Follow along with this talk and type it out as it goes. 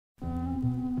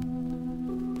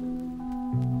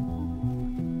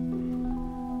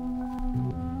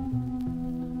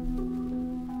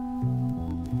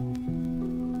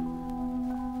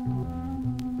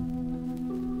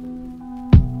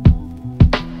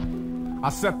I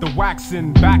set the wax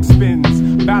in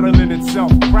backspins, battling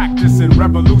itself, practicing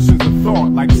revolutions of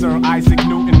thought like Sir Isaac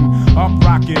Newton. Up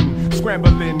rocking,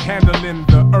 scrambling, handling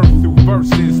the earth through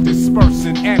verses,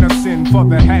 dispersing Anderson for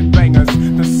the headbangers.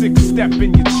 The sixth step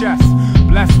in your chest,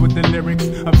 blessed with the lyrics,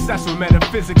 obsessed with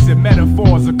metaphysics and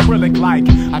metaphors, acrylic like.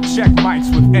 I check mics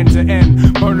with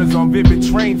end-to-end burners on vivid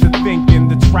trains of thinking.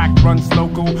 The track runs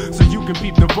local, so you can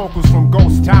peep the vocals from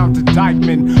Ghost Town to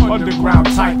Dykeman. Underground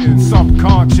titan,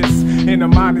 subconscious, inner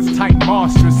mind is tight,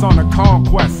 monstrous on a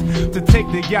conquest to take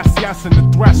the yes and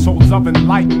the thresholds of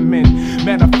enlightenment,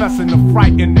 manifesting the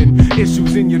frightening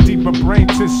issues in your deeper brain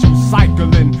tissue,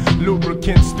 cycling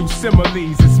lubricants through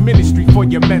similes. It's ministry for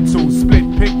your mental, split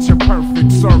picture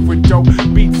perfect, serve with dope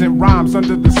beats and rhymes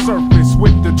under the surface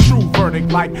with the true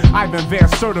verdict like Ivan Van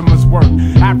Sertima's work.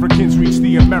 Africans reach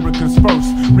the Americas first,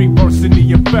 reversing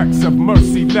the effects of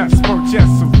merciless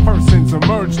purchase of persons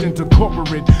emerged into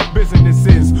corporate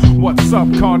businesses. What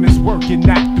subcon is working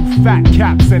at through fat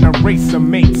caps and eraser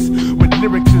mates. With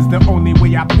lyrics is the only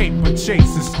way I paper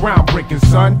chase. It's groundbreaking,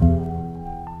 son.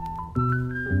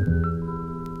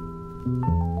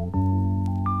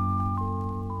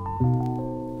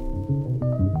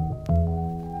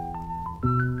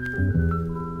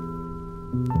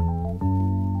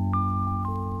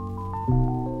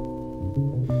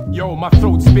 Yo, my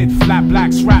throat spit flat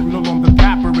black shrapnel on the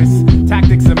papyrus.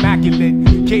 Tactics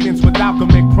immaculate, cadence with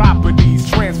alchemic properties.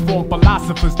 Transform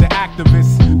philosophers to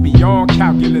activists beyond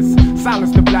calculus.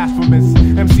 Silence the blasphemous.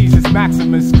 MCs is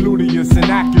Maximus, gluteus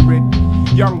and accurate.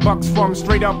 Young bucks from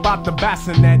straight up out the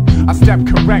bassinet. I step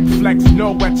correct, flex,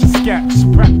 know at your sketch.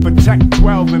 Prep, protect,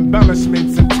 12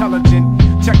 embellishments, intelligent.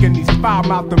 Checking these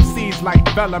foul-mouthed MCs like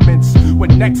developments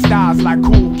with neck styles like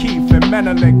Kool Keith and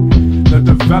Menelik. The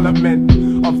development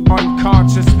of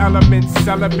unconscious elements,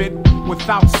 celibate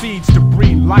without seeds to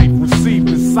breed life. Receive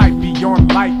the sight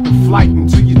beyond light, the flight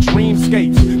into your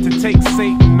dreamscapes to take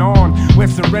Satan on where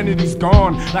serenity's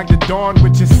gone, like the dawn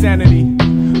with your sanity.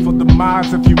 For the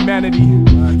minds of humanity,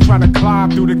 trying to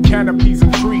climb through the canopies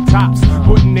and treetops,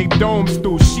 putting their domes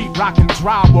through sheetrock and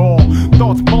drywall.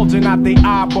 Thoughts bulging out their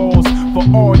eyeballs for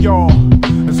all y'all.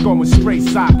 It's going straight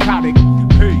psychotic.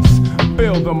 Peace,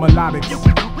 feel the melodics.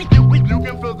 You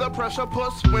can feel the pressure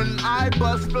puss when I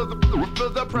bust. Feel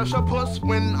the pressure puss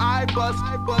when I bust.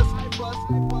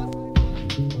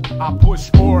 I push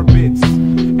orbits,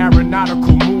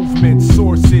 aeronautical movements,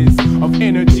 sources of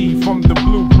energy from the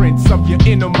blueprints of your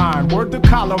inner mind. Word to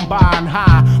Columbine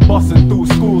high, busting through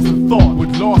schools of thought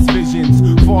with lost visions,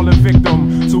 falling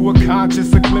victim to a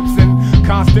conscious eclipsing,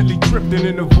 constantly drifting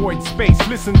in a void space.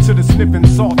 Listen to the sniffing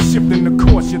salt, shifting the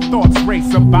course your thoughts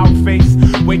race about face,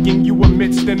 waking you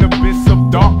amidst an abyss of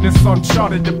darkness,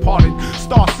 uncharted, departed,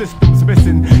 star systems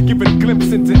missing, giving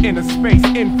glimpse into inner space,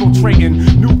 infiltrating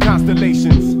new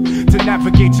constellations to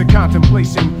navigate your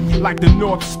contemplation, like the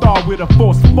North Star with a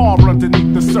force far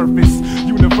underneath the surface.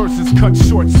 Universes cut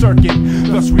short circuit,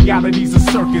 thus reality's a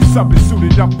circus. Sub is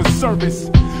suited up for service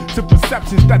to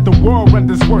perceptions that the world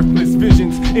renders worthless.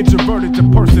 Visions introverted to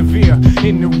persevere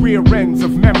in the rear ends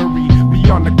of memory.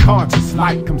 Beyond the conscious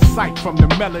light comes sight from the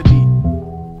melody.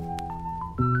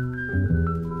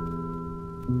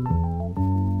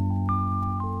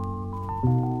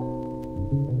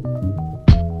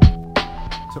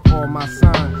 To all my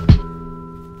sons,